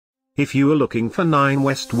If you are looking for 9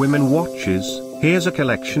 West women watches, here's a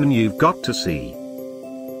collection you've got to see.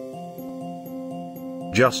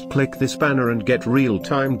 Just click this banner and get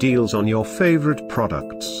real-time deals on your favorite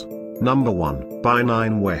products. Number 1, by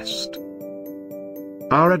 9 West.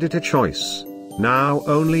 Our editor choice, now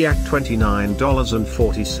only at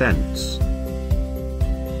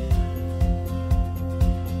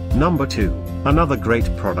 $29.40. Number 2, another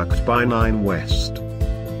great product by 9 West.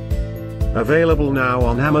 Available now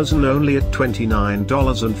on Amazon only at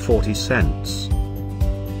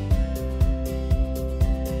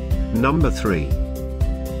 $29.40. Number 3.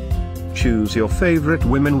 Choose your favorite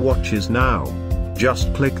women watches now.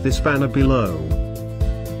 Just click this banner below.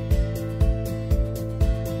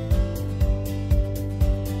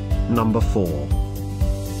 Number 4.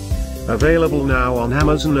 Available now on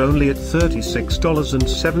Amazon only at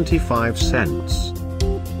 $36.75.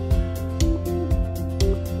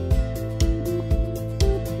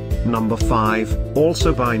 Number 5,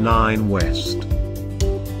 also by 9 West.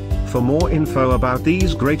 For more info about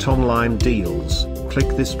these great online deals, click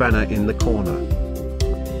this banner in the corner.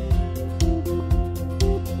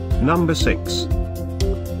 Number 6.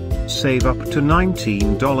 Save up to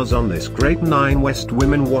 $19 on this great 9 West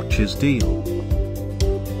women watches deal.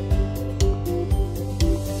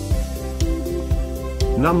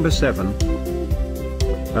 Number 7.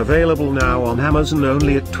 Available now on Amazon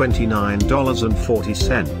only at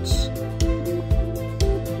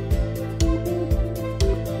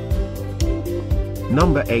 $29.40.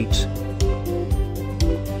 Number 8.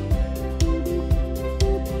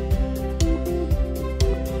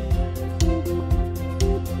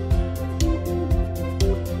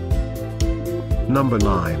 Number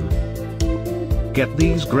 9. Get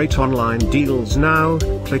these great online deals now,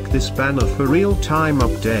 click this banner for real-time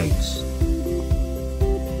updates.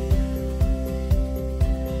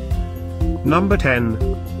 Number 10.